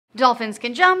Dolphins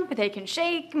can jump, they can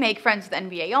shake, make friends with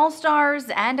NBA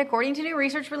All-Stars, and according to new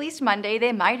research released Monday,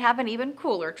 they might have an even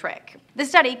cooler trick. The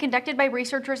study, conducted by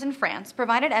researchers in France,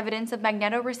 provided evidence of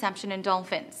magnetoreception in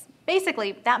dolphins.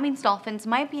 Basically, that means dolphins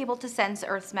might be able to sense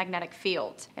Earth's magnetic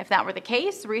field. If that were the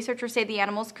case, researchers say the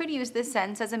animals could use this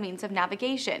sense as a means of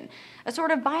navigation, a sort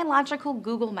of biological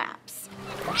Google Maps.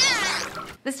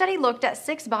 The study looked at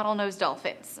 6 bottlenose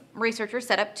dolphins. Researchers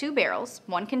set up 2 barrels.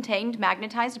 One contained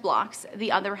magnetized blocks,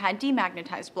 the other had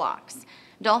demagnetized blocks.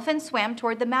 Dolphins swam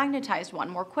toward the magnetized one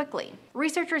more quickly.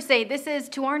 Researchers say this is,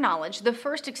 to our knowledge, the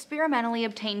first experimentally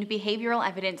obtained behavioral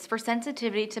evidence for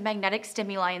sensitivity to magnetic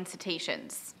stimuli in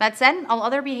cetaceans. That said, all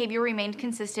other behavior remained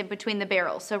consistent between the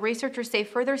barrels, so researchers say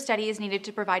further study is needed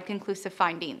to provide conclusive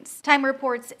findings. Time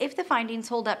reports, if the findings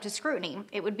hold up to scrutiny,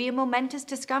 it would be a momentous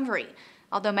discovery.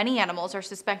 Although many animals are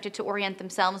suspected to orient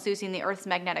themselves using the Earth's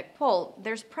magnetic pole,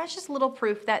 there's precious little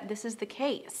proof that this is the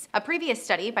case. A previous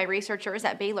study by researchers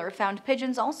at Baylor found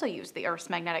pigeons also use the Earth's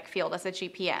magnetic field as a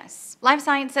GPS. Live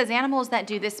Science says animals that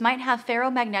do this might have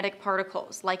ferromagnetic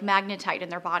particles, like magnetite, in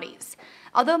their bodies.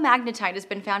 Although magnetite has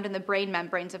been found in the brain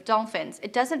membranes of dolphins,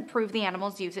 it doesn't prove the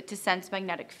animals use it to sense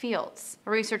magnetic fields.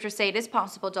 Researchers say it is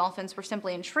possible dolphins were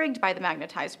simply intrigued by the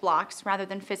magnetized blocks rather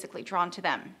than physically drawn to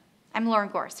them. I'm Lauren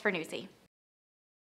Gorse for Newsy.